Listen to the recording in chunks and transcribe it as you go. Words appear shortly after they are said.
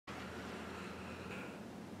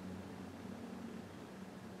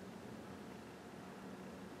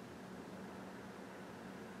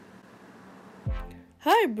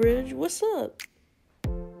Hi, Bridge, what's up?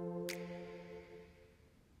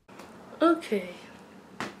 Okay.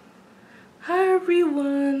 Hi,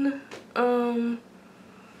 everyone.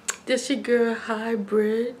 This your girl, Hi,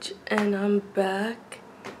 Bridge, and I'm back.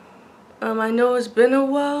 I know it's been a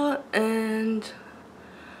while, and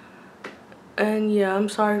yeah, I'm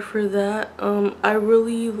sorry for that. I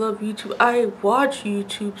really love YouTube. I watch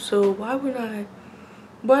YouTube, so why wouldn't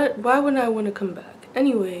I want to come back?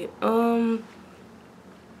 Anyway,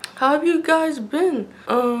 how have you guys been?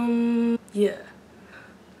 Yeah.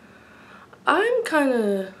 I'm kind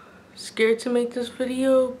of scared to make this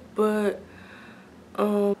video, but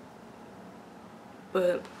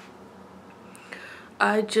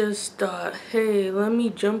I just thought, hey, let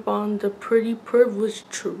me jump on the pretty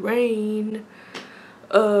privileged train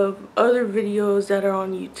of other videos that are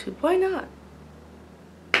on YouTube. Why not?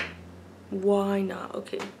 Why not?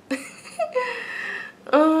 Okay.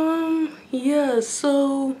 Yeah,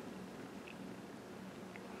 so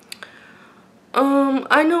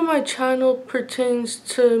I know my channel pertains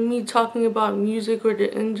to me talking about music or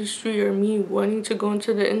the industry or me wanting to go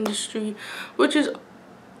into the industry, which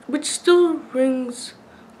still rings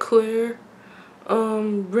clear,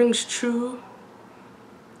 rings true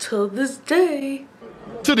till this day.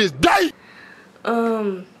 To this day.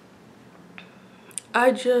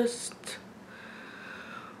 I just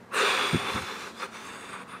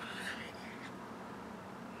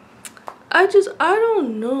I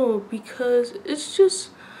don't know, because it's just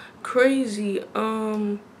crazy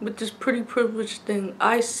with this pretty privileged thing.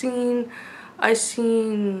 I seen I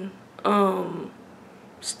think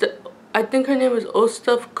her name is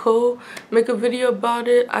Stuff Co make a video about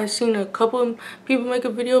it. I seen a couple of people make a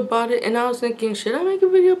video about it, and I was thinking, should I make a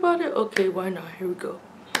video about it? Okay, why not? Here we go.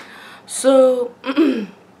 So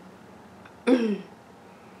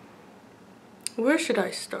where should I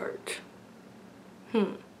start?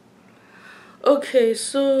 Okay,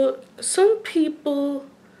 so some people,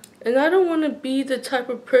 and I don't want to be the type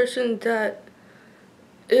of person that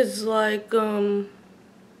is like, I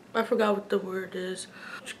forgot what the word is.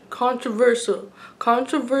 Controversial.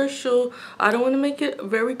 Controversial. I don't want to make it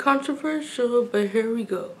very controversial, but here we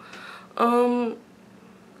go.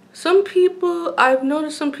 Some people, I've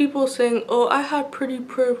noticed some people saying, oh, I have pretty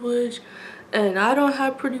privilege, and I don't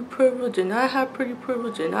have pretty privilege, and I have pretty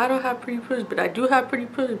privilege, and I don't have pretty privilege, but I do have pretty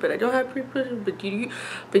privilege, but I don't have pretty privilege, but do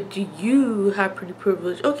you have pretty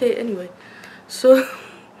privilege? Okay, anyway. So,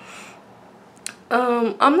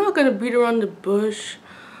 I'm not gonna beat around the bush.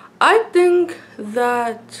 I think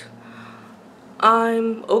that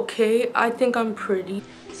I'm okay. I think I'm pretty.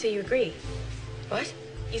 So you agree? What?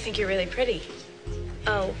 You think you're really pretty?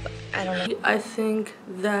 Oh, I don't know. I think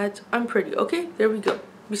that I'm pretty. Okay, there we go.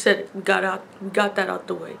 We said it. We got that out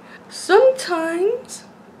the way. Sometimes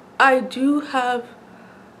I do have,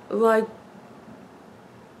 like,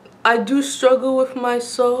 I do struggle with my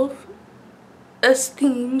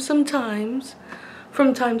self-esteem sometimes,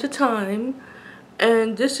 from time to time,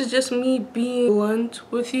 and this is just me being blunt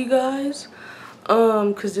with you guys,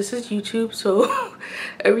 because this is YouTube, so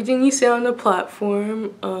everything you say on the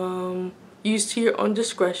platform, use to your own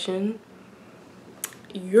discretion.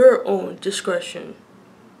 Your own discretion.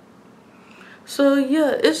 So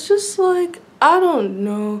yeah, it's just like, I don't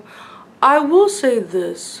know. I will say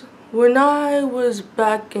this. When I was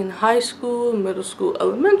back in high school, middle school,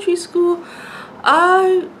 elementary school,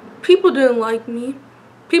 people didn't like me.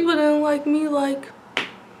 People didn't like me, like,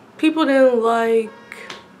 people didn't like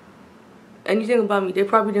anything about me. They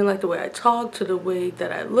probably didn't like the way I talked, to the way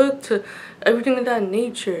that I looked, to everything of that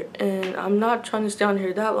nature. And I'm not trying to stay on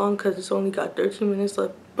here that long because it's only got 13 minutes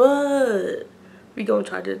left, but we gonna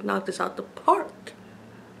try to knock this out the park.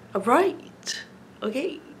 Alright,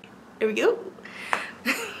 okay, here we go.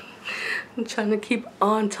 I'm trying to keep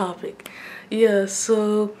on topic. Yeah,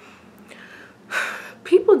 so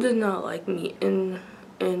people did not like me in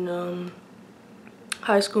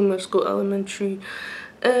high school, middle school, elementary,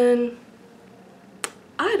 and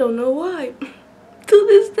I don't know why to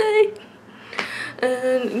this day.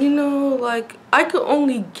 And you know, like, I could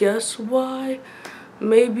only guess why.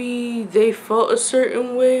 Maybe they felt a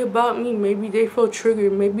certain way about me. Maybe they felt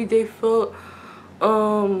triggered. Maybe they felt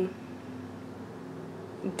I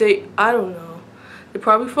don't know. They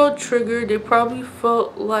probably felt triggered. They probably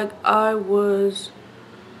felt like I was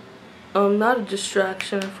not a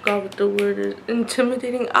distraction. I forgot what the word is.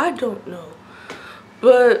 Intimidating. I don't know.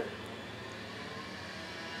 But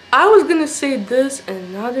I was gonna say this,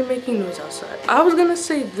 and now they're making noise outside. I was gonna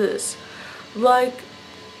say this, like,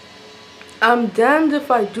 I'm damned if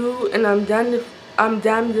I do, and I'm damned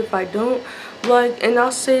if I don't. Like, and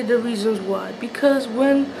I'll say the reasons why. Because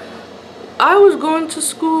when I was going to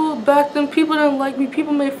school back then, people didn't like me.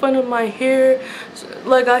 People made fun of my hair.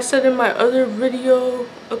 Like I said in my other video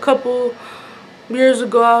a couple years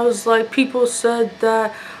ago, I was like, people said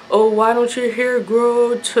that, oh, why don't your hair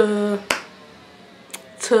grow to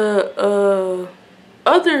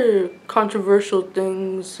other controversial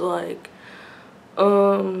things, like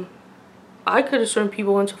I could have sworn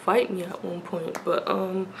people wanted to fight me at one point, but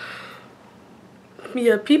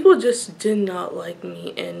yeah, people just did not like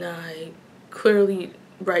me, and I clearly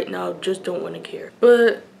right now just don't want to care.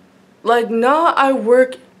 But like now I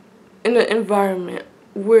work in an environment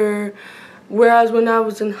whereas when I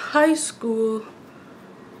was in high school,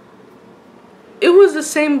 it was the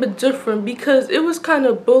same but different, because it was kind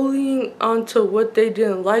of bullying onto what they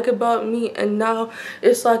didn't like about me, and now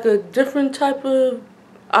it's like a different type of,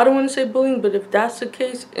 I don't want to say bullying, but if that's the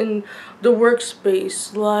case in the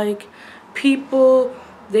workspace, like people,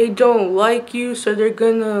 they don't like you, so they're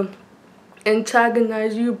gonna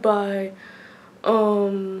antagonize you by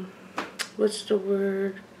what's the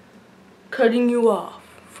word, cutting you off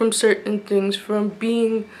from certain things, from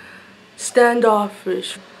being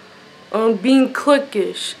standoffish, being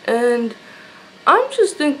cliquish. And I'm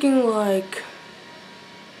just thinking, like,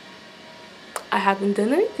 I haven't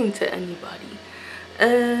done anything to anybody,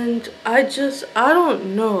 and I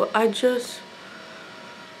don't know,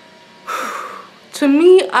 to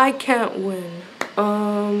me, I can't win.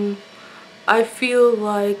 I feel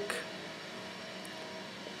like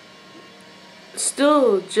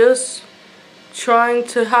still just trying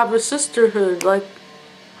to have a sisterhood, like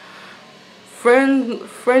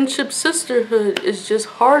friendship, sisterhood is just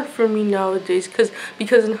hard for me nowadays,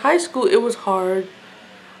 because in high school it was hard.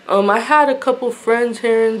 I had a couple friends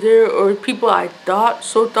here and there, or people I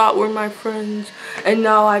thought were my friends, and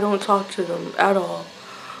now I don't talk to them at all.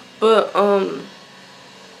 But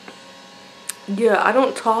yeah, I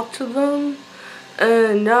don't talk to them,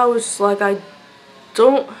 and now it's like I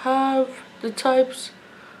don't have the types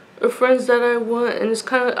of friends that I want, and it's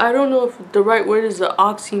kind of, I don't know if the right word is an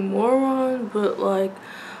oxymoron, but like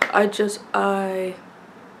it's just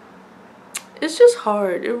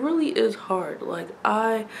hard. It really is hard. Like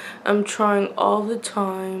I am trying all the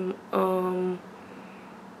time, and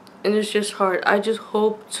it's just hard. I just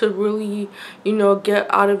hope to really, you know, get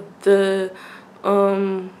out of the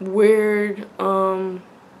weird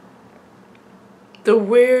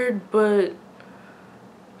but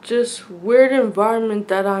just weird environment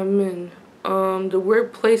that I'm in, the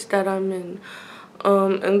weird place that I'm in,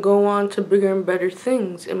 and go on to bigger and better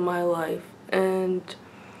things in my life. And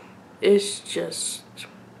it's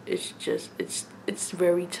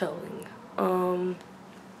very telling.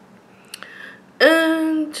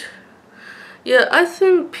 And yeah, I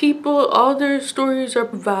think people, all their stories are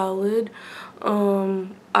valid.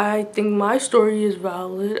 I think my story is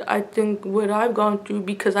valid. I think what I've gone through,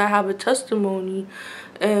 because I have a testimony,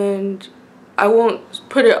 and I won't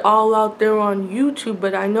put it all out there on YouTube,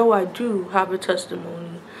 but I know I do have a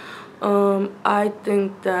testimony. I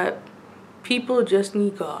think that people just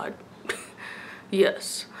need God.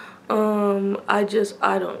 Yes.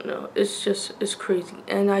 I don't know. It's crazy.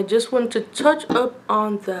 And I just want to touch up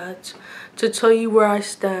on that to tell you where I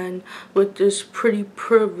stand with this pretty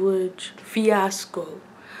privilege fiasco.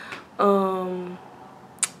 And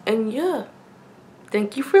yeah,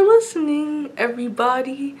 thank you for listening,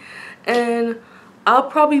 everybody. And I'll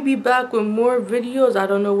probably be back with more videos. I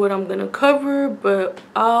don't know what I'm gonna cover, but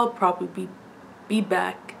I'll probably be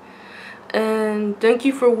back. And thank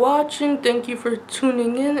you for watching, thank you for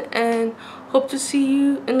tuning in, and hope to see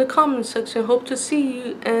you in the comment section. Hope to see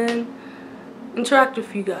you and interact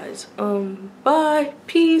with you guys. Bye,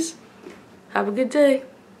 peace, have a good day.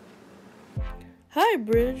 Hi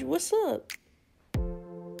Bridge, what's up?